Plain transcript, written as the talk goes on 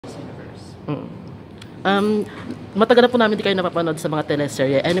Mm. Matagal na po namin di kayo napapanood sa mga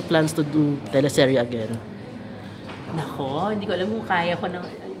teleserye. Any plans to do teleserye again? Nako, hindi ko alam kung kaya ko ng...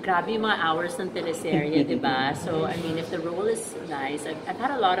 Grabe yung mga hours ng teleserye, di ba? So, I mean, if the role is nice, I've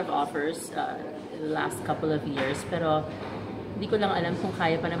had a lot of offers in the last couple of years, pero hindi ko lang alam kung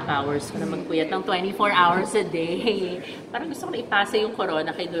kaya pa ng powers ko na magpuyat ng 24 hours a day. Parang gusto ko na ipasa yung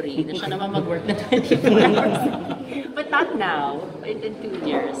corona kay Doreen, na siya naman mag-work na 24 hours a day. But not now, in 2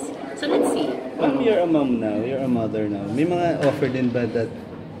 years. So, let's see. You're a mom now, you're a mother now. May mga offer din ba that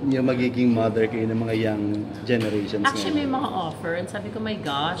yung magiging mother kayo ng mga young generations? Actually, may mga offer. And sabi ko, my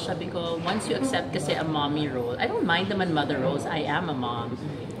gosh, sabi ko, once you accept kasi a mommy role, I don't mind naman mother roles, I am a mom.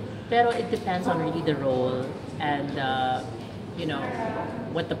 Pero it depends on really the role and, you know,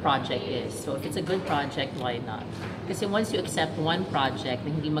 what the project is. So if it's a good project, why not? Kasi once you accept one project na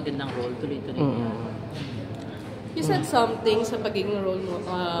hindi magandang role, tuloy-tuloy. You said something sa pagiging role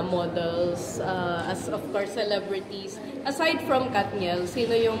models, as of course celebrities. Aside from Katniel,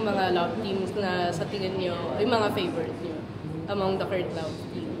 sino yung mga love teams na sa tingin nyo, yung mga favorite nyo among the current love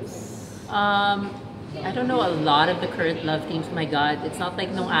teams? I don't know a lot of the current love teams. My God, it's not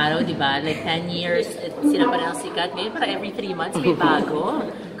like nung araw, di ba? Like 10 years, sila pa rin ang sikat. Ngayon, para every 3 months may bago.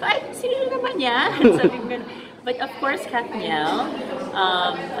 Kahit sino naman yan. Sabi ko, but of course, Katniel.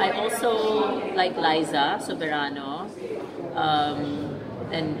 I also like Liza Soberano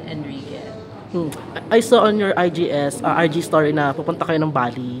and Enrique. I saw on your IG story na pupunta kayo ng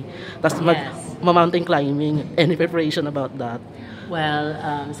Bali. Tapos mag-mountain climbing. Any preparation about that? Well,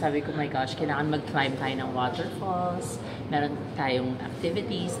 sabi ko, my gosh, kailangan mag-climb tayo ng waterfalls. Meron tayong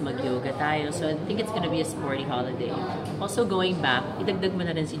activities, mag-yoga tayo. So I think it's gonna be a sporty holiday. Also going back, idagdag mo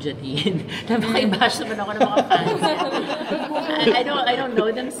na rin si JaDine. Napaka-bash naman ako ng mga fans. I don't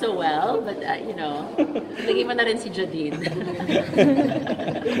know them so well, but you know, idagdag mo na rin si JaDine.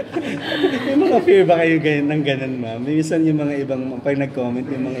 May mga fear ba kayo ng ganun, ma'am? Minsan yung mga ibang, pag nag-comment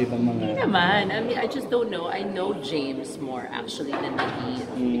yung mga ibang mga... Hindi naman. I mean, I just don't know. I know James more actually than JaDine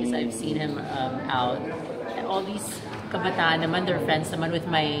because I've seen him out. And all these kabataan naman, they're friends naman with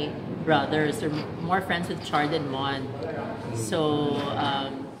my brothers. They're more friends with Chard and Mon. So,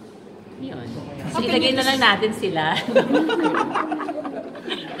 yun. So, ilagay na lang natin sila.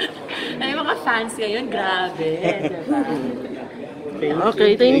 Ay, mga fans ngayon, grabe. Diba?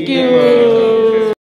 Okay, thank you.